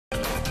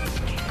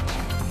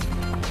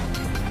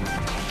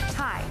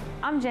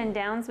I'm Jen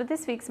Downs with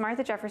this week's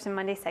Martha Jefferson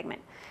Monday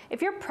segment.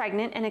 If you're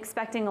pregnant and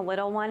expecting a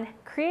little one,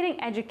 creating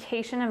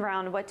education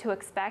around what to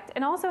expect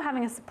and also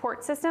having a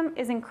support system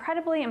is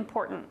incredibly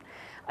important.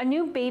 A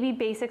new Baby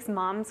Basics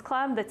Moms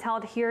Club that's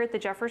held here at the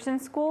Jefferson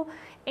School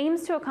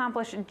aims to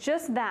accomplish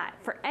just that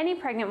for any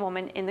pregnant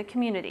woman in the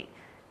community.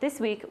 This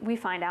week, we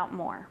find out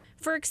more.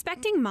 For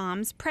expecting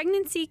moms,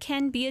 pregnancy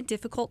can be a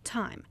difficult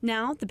time.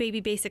 Now, the Baby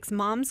Basics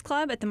Moms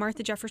Club at the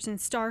Martha Jefferson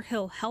Star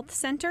Hill Health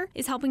Center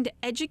is helping to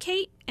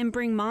educate and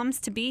bring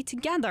moms-to-be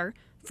together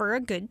for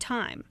a good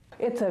time.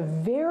 It's a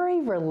very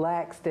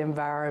relaxed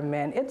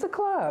environment. It's a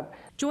club.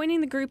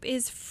 Joining the group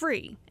is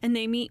free, and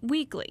they meet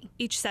weekly.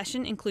 Each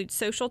session includes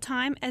social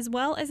time as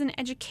well as an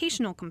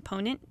educational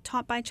component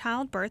taught by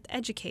childbirth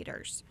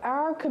educators.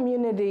 Our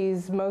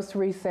community's most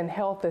recent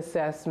health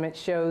assessment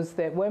shows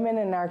that women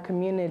in our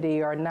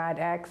community are not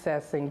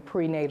accessing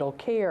prenatal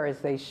care as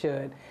they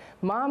should.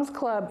 Moms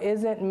Club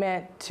isn't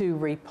meant to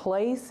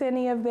replace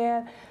any of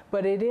that,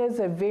 but it is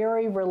a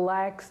very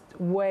relaxed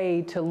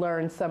way to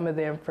learn some of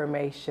the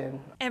information.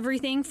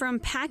 Everything from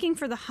packing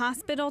for the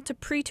hospital to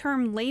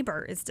preterm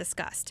labor is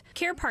discussed.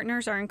 Care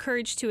partners are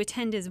encouraged to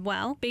attend as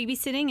well.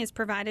 Babysitting is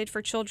provided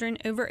for children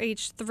over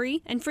age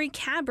 3, and free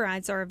cab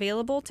rides are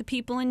available to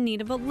people in need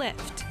of a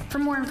lift. For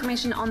more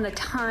information on the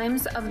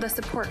times of the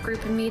support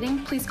group meeting,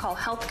 please call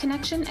Health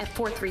Connection at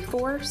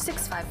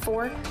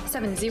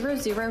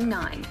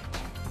 434-654-7009.